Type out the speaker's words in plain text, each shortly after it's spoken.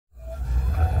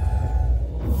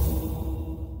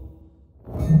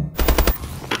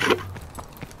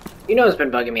You know what's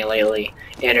been bugging me lately?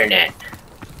 Internet.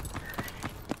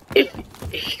 If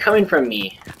coming from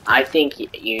me, I think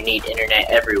you need internet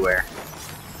everywhere.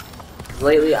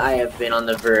 Lately, I have been on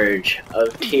the verge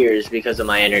of tears because of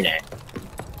my internet.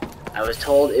 I was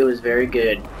told it was very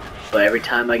good, but every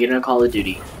time I get in a Call of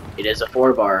Duty, it is a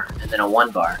 4-bar, and then a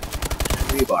 1-bar, and a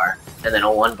 3-bar, and then a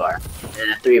 1-bar,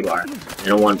 and a 3-bar, and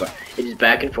a 1-bar. It is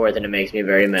back and forth, and it makes me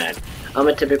very mad. I'm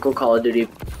a typical Call of Duty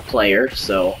player,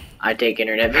 so I take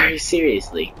internet very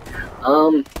seriously.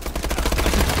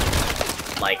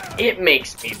 Like, it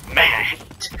makes me mad.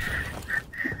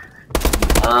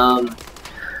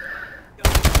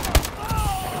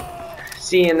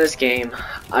 See, in this game,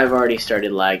 I've already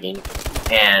started lagging,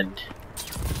 and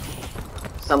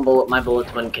my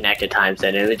bullets wouldn't connect at times,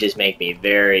 and it would just make me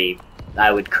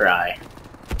I would cry.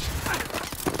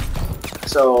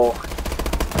 So,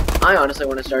 I honestly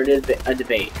want to start a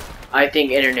debate. I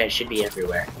think internet should be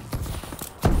everywhere.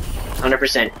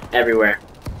 100% everywhere.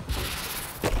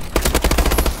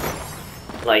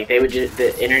 Like,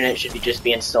 the internet should just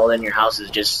be installed in your houses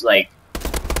just, like,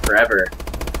 forever.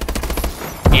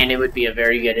 And it would be a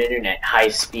very good internet, high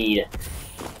speed,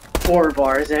 4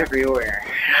 bars everywhere.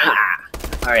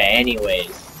 Alright,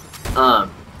 anyways.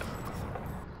 I'm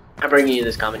bringing you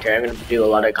this commentary. I'm going to do a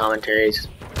lot of commentaries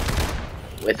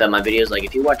with my videos. Like,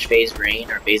 if you watch Phase Rain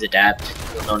or Phase Adapt,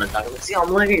 you'll know what I'm talking about. See,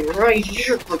 I'm lagging right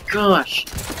here, oh my gosh.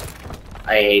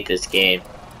 I hate this game.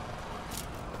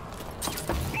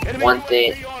 One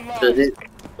thing,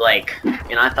 like,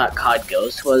 and I thought COD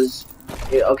Ghost was,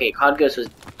 okay, COD Ghost was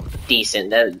decent,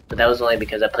 but that was only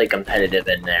because I played competitive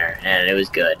in there, and it was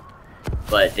good.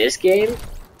 But this game,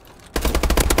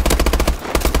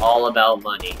 all about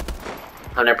money.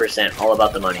 100% all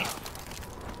about the money.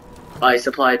 Buy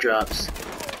supply drops.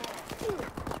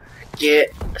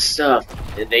 Get stuff.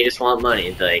 They just want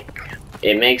money. Like,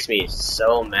 it makes me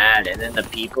so mad. And then the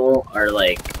people are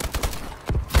like,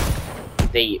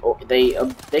 they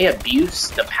abuse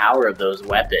the power of those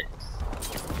weapons.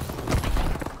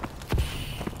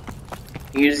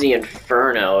 Use the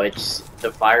Inferno.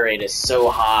 The fire rate is so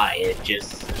high.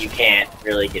 You can't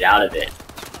really get out of it.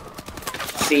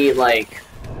 See, like,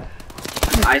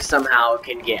 I somehow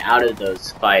can get out of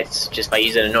those fights just by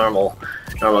using a normal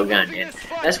gun, and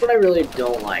that's what I really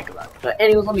don't like about it. But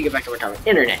anyways, let me get back to what we're talking about.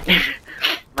 Internet.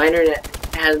 My internet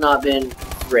has not been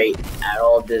great at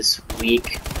all this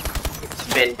week.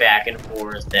 It's been back and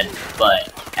forth,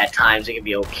 but at times it can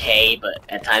be okay, but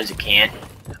at times it can't.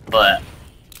 But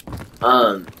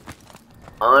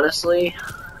honestly,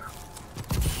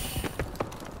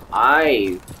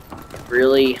 I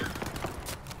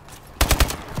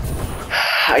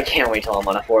can't wait till I'm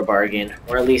on a 4-bar again,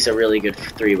 or at least a really good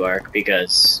 3-bar,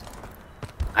 because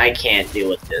I can't deal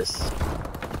with this.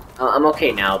 I'm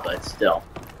okay now, but still.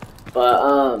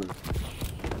 But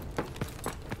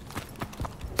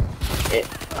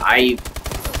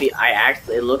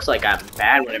it looks like I'm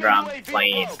bad whenever I'm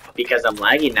playing, because I'm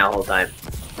lagging now the whole time.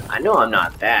 I know I'm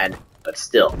not bad, but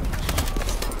still.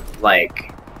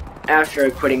 Like, after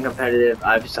quitting competitive,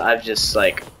 I've just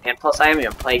like, and plus I haven't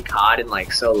even played COD in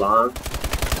like so long.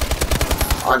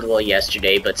 Well,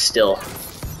 yesterday, but still.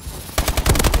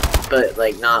 But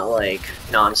like, not like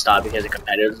non-stop because of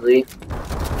competitively.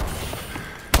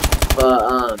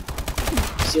 But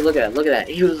see, look at that.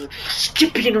 He was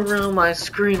skipping around my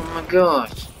screen. Oh my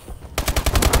gosh.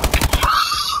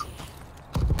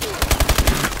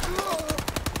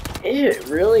 It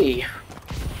really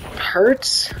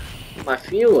hurts my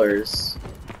feelers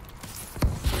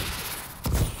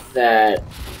that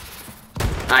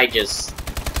I just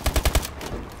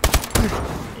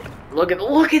look at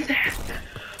that.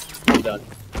 I'm done.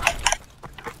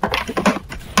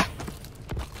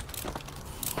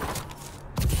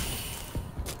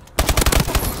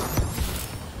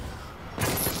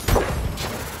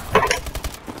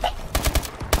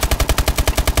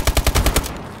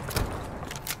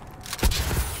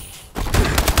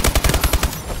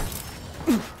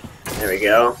 There we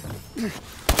go.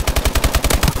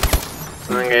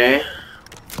 Okay.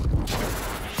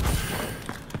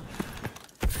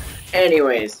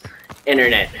 Anyways,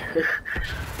 internet.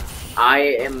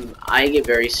 I get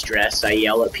very stressed. I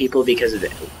yell at people because of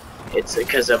it. It's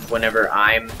because of whenever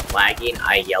I'm lagging,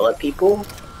 I yell at people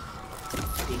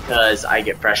because I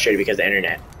get frustrated because of the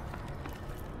internet.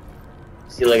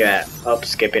 See, look at that. Oh,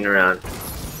 skipping around.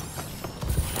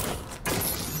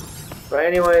 But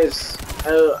anyways,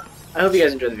 I hope you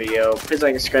guys enjoyed the video. Please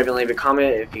like and subscribe and leave a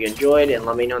comment if you enjoyed, and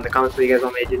let me know in the comments what you guys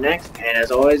want me to do next. And as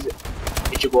always,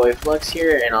 it's your boy Flux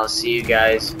here, and I'll see you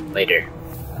guys later.